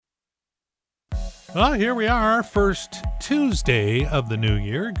Well, here we are, first Tuesday of the new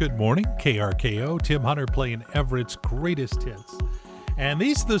year. Good morning, KRKO. Tim Hunter playing Everett's greatest hits. And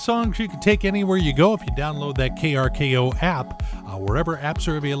these are the songs you can take anywhere you go if you download that KRKO app. Wherever apps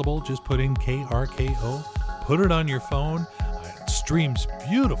are available, just put in KRKO, put it on your phone. It streams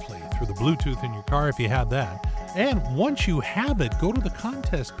beautifully through the Bluetooth in your car if you have that. And once you have it, go to the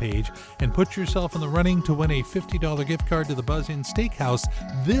contest page and put yourself in the running to win a $50 gift card to the Buzz Inn Steakhouse.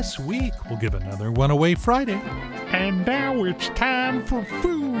 This week, we'll give another one away Friday. And now it's time for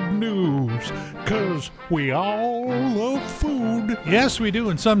food news, 'cause we all love food. Yes, we do,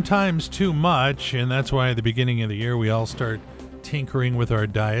 and sometimes too much, and that's why at the beginning of the year we all start tinkering with our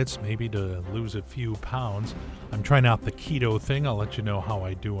diets, maybe to lose a few pounds. I'm trying out the keto thing. I'll let you know how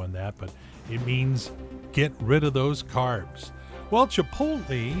I do on that, but it means get rid of those carbs. Well,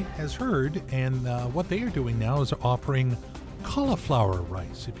 Chipotle has heard, and what they are doing now is offering cauliflower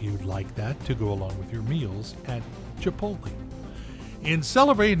rice, if you'd like that, to go along with your meals at Chipotle. In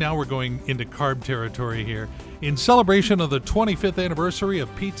celebration, now we're going into carb territory here. In celebration of the 25th anniversary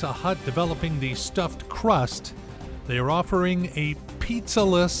of Pizza Hut developing the stuffed crust, they are offering a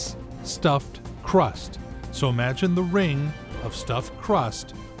pizzaless stuffed crust. So imagine the ring of stuffed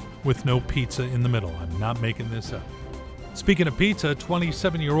crust with no pizza in the middle. I'm not making this up. Speaking of pizza,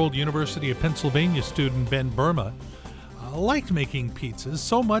 27-year-old University of Pennsylvania student Ben Burma liked making pizzas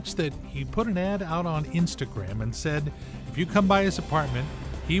so much that he put an ad out on Instagram and said if you come by his apartment,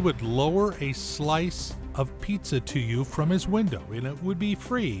 he would lower a slice of pizza to you from his window, and it would be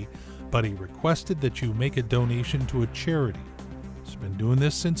free, but he requested that you make a donation to a charity. He's been doing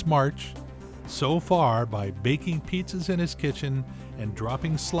this since March. So far, by baking pizzas in his kitchen and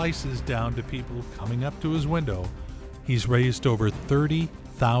dropping slices down to people coming up to his window, he's raised over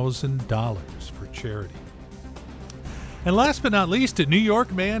 $30,000 for charity. And last but not least, a New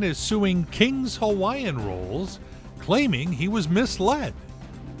York man is suing King's Hawaiian Rolls, claiming he was misled.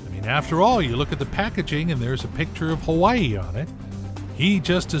 I mean, after all, you look at the packaging and there's a picture of Hawaii on it. He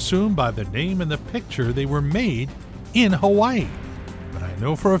just assumed by the name and the picture they were made in Hawaii. But I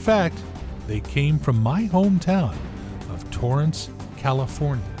know for a fact they came from my hometown of Torrance,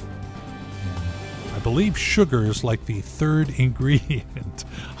 California. And I believe sugar is like the third ingredient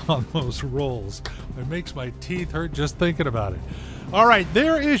on those rolls. It makes my teeth hurt just thinking about it. All right,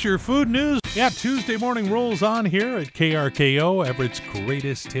 there is your food news. Yeah, Tuesday morning rolls on here at KRKO, Everett's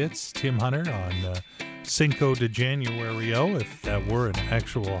greatest hits. Tim Hunter on Cinco de Januario, if that were an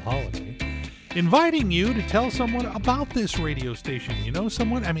actual holiday. Inviting you to tell someone about this radio station. You know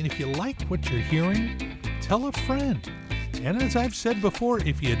someone? I mean, if you like what you're hearing, tell a friend. And as I've said before,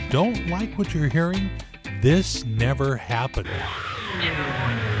 if you don't like what you're hearing, this never happened.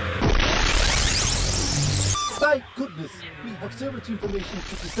 Thank goodness we have so much information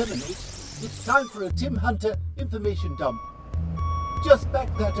to disseminate. It's time for a Tim Hunter information dump. Just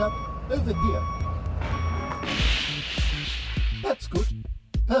back that up over here. That's good.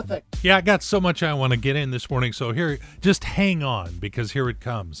 Perfect. Yeah, I got so much I want to get in this morning, so here, just hang on, because here it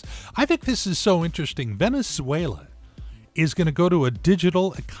comes. I think this is so interesting. Venezuela is going to go to a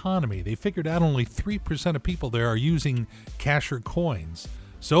digital economy. They figured out only 3% of people there are using cash or coins,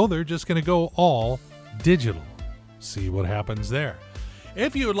 so they're just going to go all digital. See what happens there.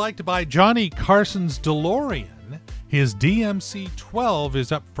 If you would like to buy Johnny Carson's DeLorean, his DMC-12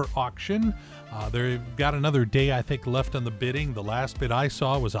 is up for auction. They've got another day, I think, left on the bidding. The last bid I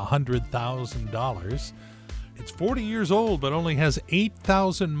saw was $100,000. It's 40 years old, but only has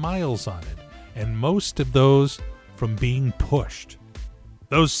 8,000 miles on it, and most of those from being pushed.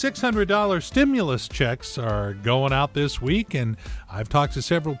 Those $600 stimulus checks are going out this week, and I've talked to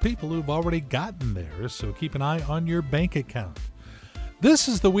several people who've already gotten theirs, so keep an eye on your bank account. This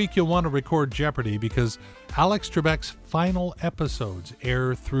is the week you'll want to record Jeopardy because Alex Trebek's final episodes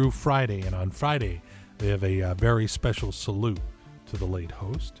air through Friday, and on Friday they have a very special salute to the late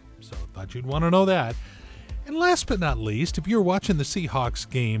host, so I thought you'd want to know that. And last but not least, if you're watching the Seahawks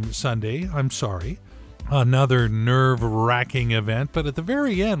game Sunday, I'm sorry, another nerve-wracking event, but at the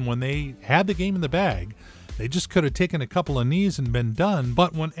very end when they had the game in the bag, they just could have taken a couple of knees and been done,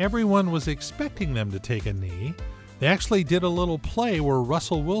 but when everyone was expecting them to take a knee, they actually did a little play where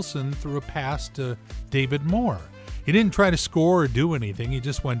Russell Wilson threw a pass to David Moore. He didn't try to score or do anything, he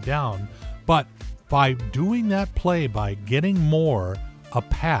just went down. But by doing that play, by getting Moore a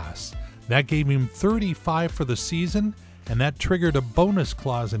pass, that gave him 35 for the season, and that triggered a bonus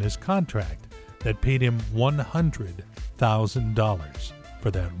clause in his contract that paid him $100,000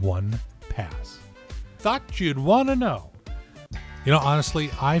 for that one pass. Thought you'd want to know. You know, honestly,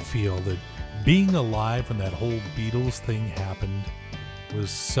 I feel that being alive when that whole Beatles thing happened was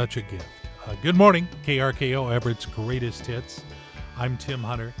such a gift. Good morning, KRKO, Everett's Greatest Hits. I'm Tim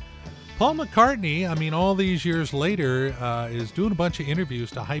Hunter. Paul McCartney, all these years later, is doing a bunch of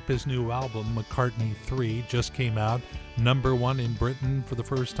interviews to hype his new album, McCartney 3, just came out, #1 in Britain for the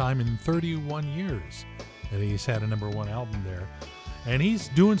first time in 31 years that he's had a #1 album there. And he's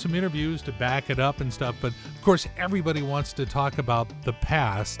doing some interviews to back it up and stuff, but of course everybody wants to talk about the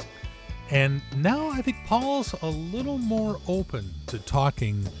past. And now I think Paul's a little more open to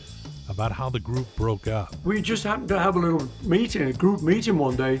talking about how the group broke up. We just happened to have a little meeting, a group meeting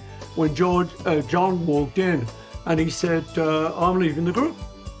one day when John walked in and he said, I'm leaving the group.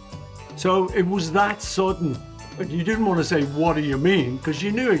 So it was that sudden. And you didn't want to say, what do you mean? Because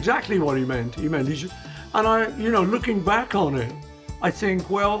you knew exactly what he meant. And I, looking back on it, I think,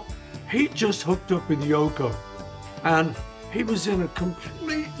 well, he just hooked up with Yoko and he was in a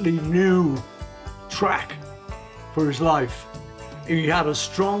completely new track for his life. He had a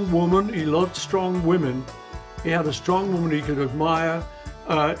strong woman. He loved strong women. He had a strong woman he could admire.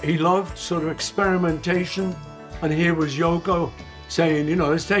 He loved sort of experimentation. And here was Yoko saying,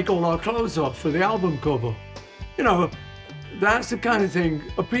 let's take all our clothes off for the album cover. That's the kind of thing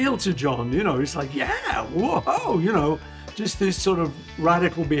appealed to John. It's like, yeah, whoa, just this sort of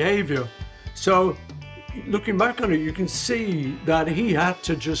radical behavior. So looking back on it, you can see that he had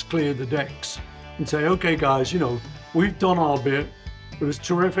to just clear the decks and say, okay, guys, we've done our bit. It was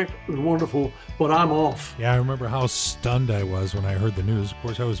terrific. It was wonderful, but I'm off. Yeah, I remember how stunned I was when I heard the news. Of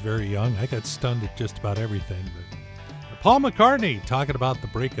course, I was very young. I got stunned at just about everything. But Paul McCartney talking about the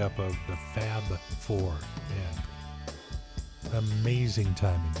breakup of the Fab Four. Man, amazing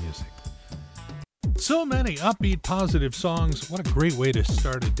time in music. So many upbeat, positive songs. What a great way to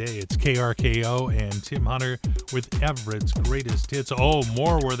start a day. It's KRKO and Tim Hunter with Everett's Greatest Hits. Oh,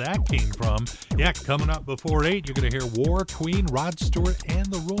 more where that came from. Yeah, coming up before 8, you're going to hear War, Queen, Rod Stewart, and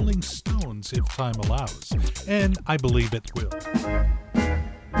the Rolling Stones, if time allows. And I believe it will.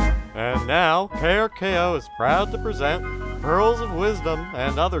 And now, KRKO is proud to present Pearls of Wisdom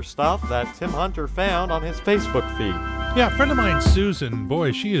and other stuff that Tim Hunter found on his Facebook feed. Yeah, a friend of mine, Susan,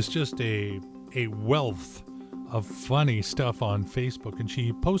 boy, she is just a wealth of funny stuff on Facebook, and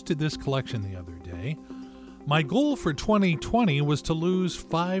she posted this collection the other day. My goal for 2020 was to lose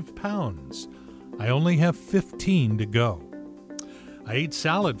 5 pounds. I only have 15 to go. I ate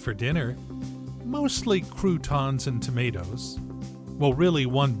salad for dinner, mostly croutons and tomatoes. Well, really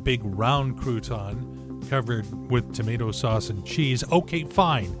one big round crouton covered with tomato sauce and cheese. Okay,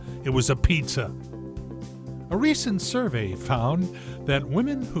 fine, it was a pizza. A recent survey found that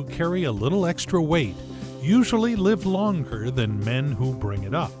women who carry a little extra weight usually live longer than men who bring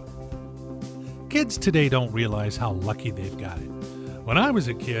it up. Kids today don't realize how lucky they've got it. When I was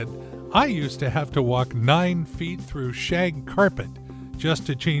a kid, I used to have to walk 9 feet through shag carpet just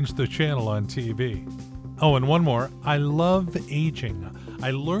to change the channel on TV. Oh, and one more. I love aging.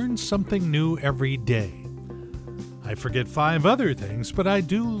 I learn something new every day. I forget 5 other things, but I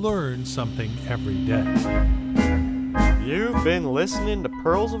do learn something every day. You've been listening to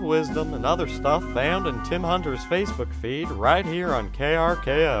Pearls of Wisdom and other stuff found in Tim Hunter's Facebook feed right here on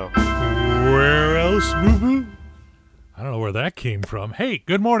KRKO. Where else, boo-boo? I don't know where that came from. Hey,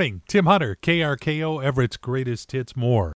 good morning. Tim Hunter, KRKO, Everett's Greatest Hits, more.